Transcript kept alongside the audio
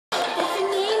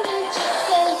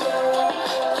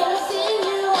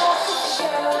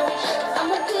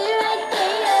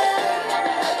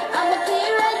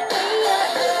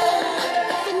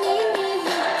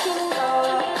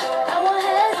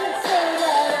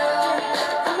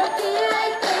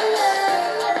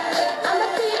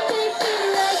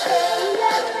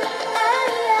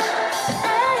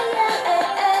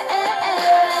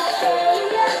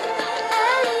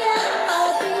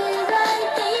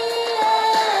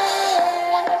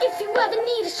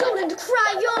shoulder to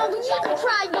cry on. When you can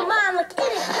cry your mind like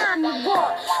anytime you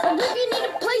want. And if you need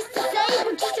a place to stay,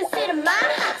 well, just consider my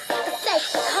house. I say,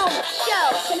 home show.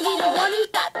 Gonna be the one who's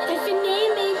got. If you need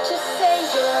me, just say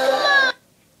yeah. Come on.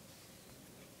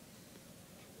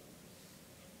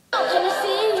 Can I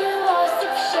see you all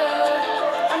sip show?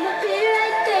 I'ma be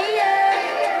right there.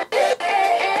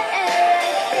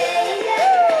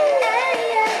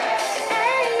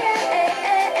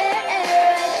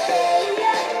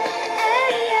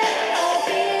 I'll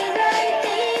be right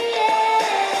there.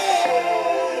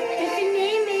 If you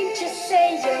need me, just say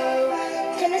yo.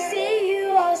 Can I see you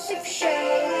all sip show?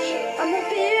 I'ma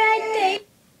be right there.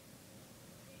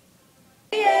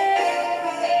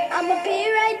 I'ma be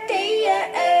right there.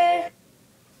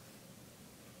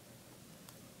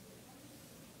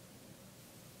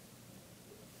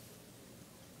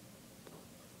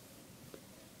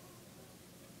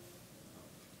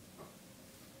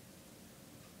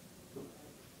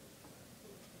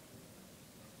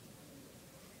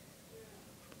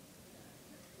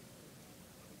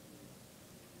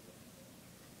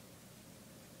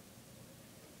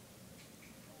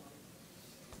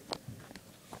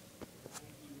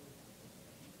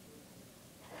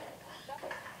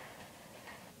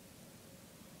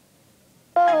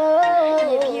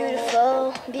 You're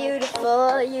beautiful,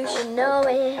 beautiful, you should know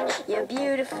it. You're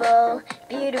beautiful,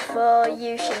 beautiful,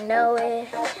 you should know it.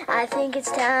 I think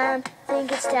it's time,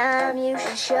 you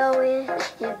should show it.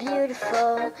 You're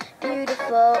beautiful,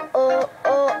 beautiful, oh,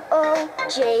 oh, oh.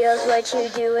 Jails, what you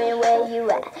doing, where you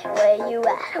at,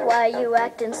 why you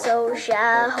acting so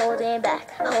shy, holding back,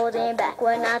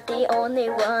 we're not the only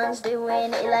ones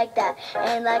doing it like that,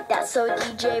 and like that, so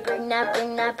DJ, bring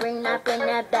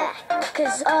that back,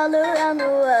 cause all around the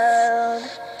world,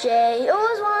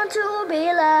 jails want to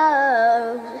be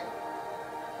loved.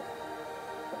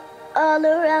 All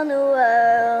around the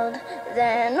world,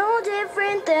 they're no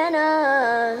different than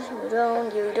us.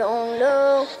 You don't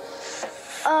know.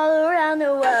 All around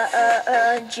the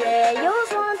world,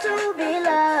 jails want to be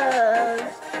loved.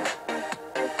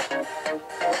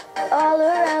 All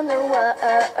around the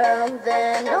world,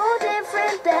 they're no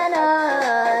different than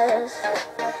us.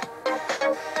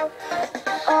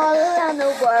 All around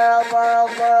the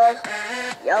world,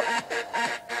 yup.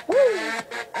 Woo.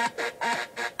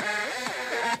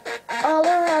 All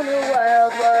around the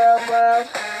world.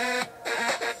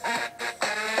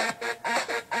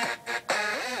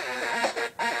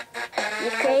 You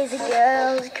crazy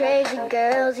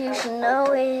girls, you should know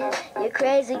it. You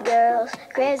crazy girls,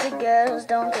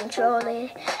 don't control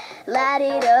it. Light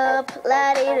it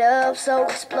up, so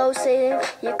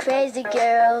explosive. You crazy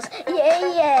girls,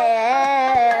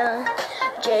 yeah.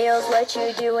 Jails, what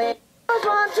you doing?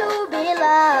 Want to be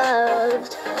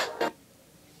loved.